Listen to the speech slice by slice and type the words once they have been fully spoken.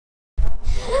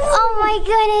my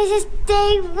goodness, it's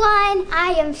day 1.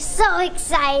 I am so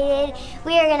excited.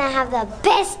 We are gonna have the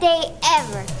best day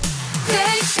ever.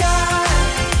 Thanks God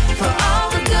for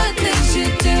all the good things you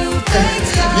do.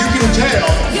 Thanks God. You can tell.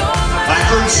 I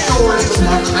heard stories from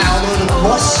my childhood of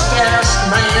Mustache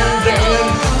Man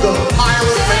Dan, the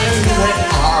pilot man who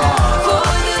went for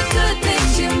the good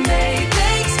things you made.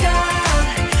 Thanks God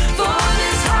for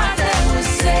this heart that was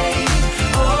saved.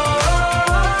 Oh,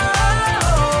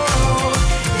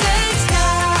 thanks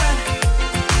God.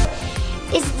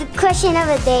 It's the question of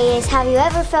the day is, have you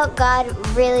ever felt God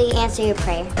really answer your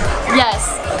prayer?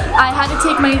 Yes, I had to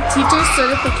take my teacher's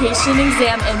certification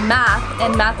exam in math,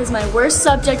 and math is my worst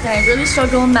subject, and I really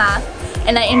struggle in math,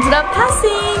 and I ended up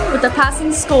passing with a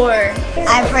passing score.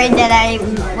 I prayed that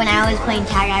when I was playing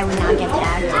tag, I would not get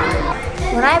tagged.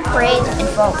 When I prayed and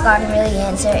felt God really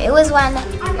answer, it was when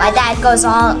my dad goes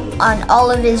on all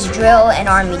of his drill and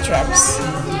army trips,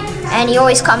 and he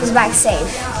always comes back safe.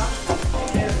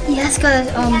 Yes, because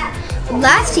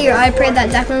last year I prayed that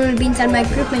Declan would be inside my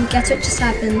group, and guess what just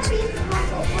happened?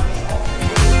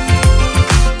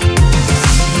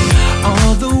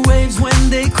 All the waves when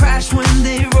they crash, when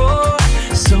they roar,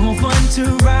 so fun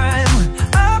to ride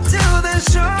up to the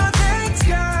shore. Thanks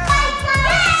God.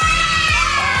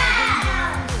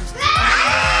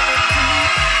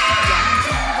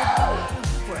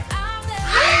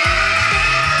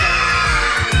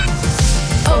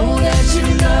 Oh, that you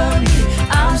love me,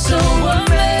 I'm so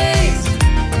amazed.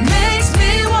 Makes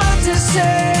me want to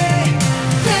say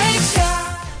thanks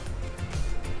God.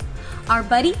 Our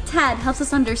buddy Ted helps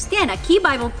us understand a key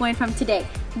Bible point from today.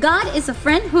 God is a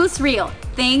friend who's real.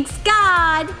 Thanks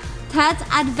God! Ted's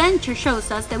adventure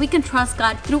shows us that we can trust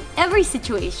God through every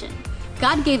situation.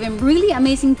 God gave him really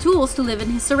amazing tools to live in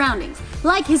his surroundings,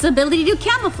 like his ability to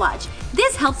camouflage.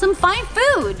 This helps him find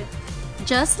food.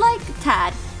 Just like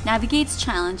Ted navigates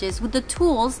challenges with the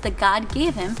tools that God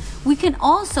gave him, we can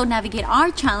also navigate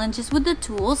our challenges with the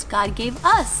tools God gave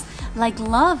us, like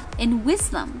love and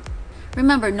wisdom.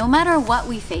 Remember, no matter what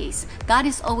we face, God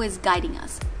is always guiding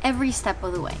us every step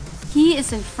of the way. He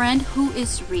is a friend who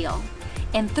is real,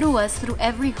 and through us, through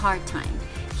every hard time,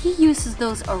 He uses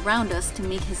those around us to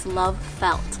make His love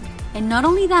felt. And not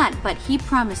only that, but He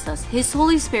promised us His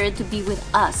Holy Spirit to be with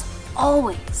us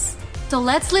always. So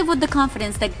let's live with the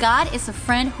confidence that God is a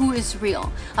friend who is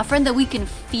real, a friend that we can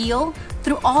feel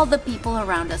through all the people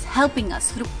around us, helping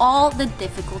us through all the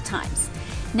difficult times.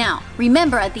 Now,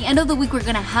 remember, at the end of the week, we're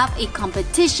gonna have a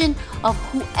competition of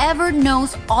whoever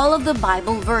knows all of the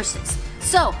Bible verses.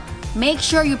 So, make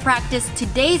sure you practice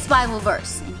today's Bible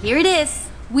verse. And here it is.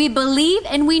 We believe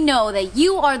and we know that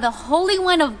you are the Holy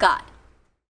One of God.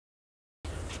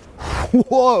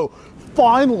 Whoa,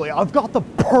 finally, I've got the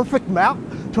perfect map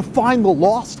to find the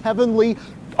lost heavenly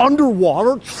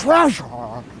underwater treasure.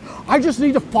 I just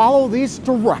need to follow these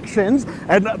directions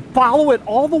and follow it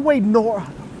all the way north.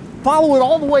 Follow it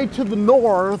all the way to the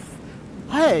north.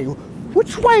 Hey,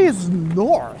 which way is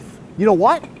north? You know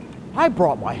what? I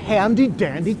brought my handy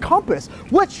dandy compass,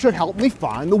 which should help me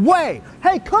find the way.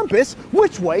 Hey, compass,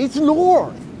 which way is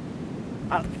north?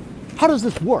 How does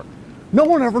this work? No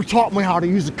one ever taught me how to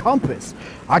use a compass.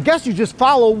 I guess you just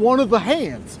follow one of the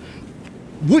hands.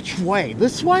 Which way?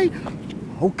 This way?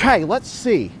 Okay, let's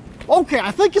see. Okay, I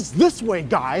think it's this way,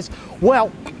 guys.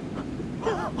 Well,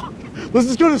 this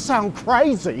is gonna sound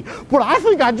crazy, but I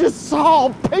think I just saw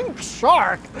a pink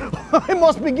shark. It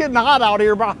must be getting hot out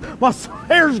here. My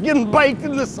hair's getting baked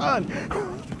in the sun.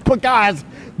 But guys,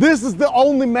 this is the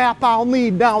only map I'll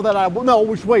need now that I know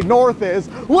which way north is.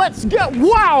 Let's get,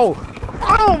 wow!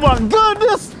 Oh my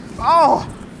goodness!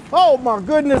 Oh my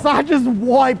goodness, I just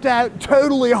wiped out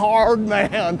totally hard,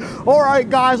 man. All right,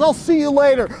 guys, I'll see you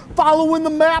later. Following the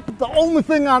map is the only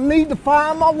thing I need to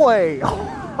find my way.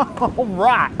 All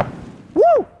right.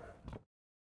 Woo!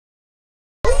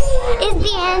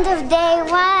 It's the end of day 1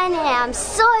 and I'm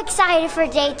so excited for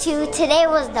day 2. Today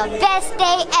was the best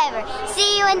day ever.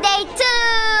 See you in day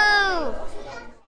 2!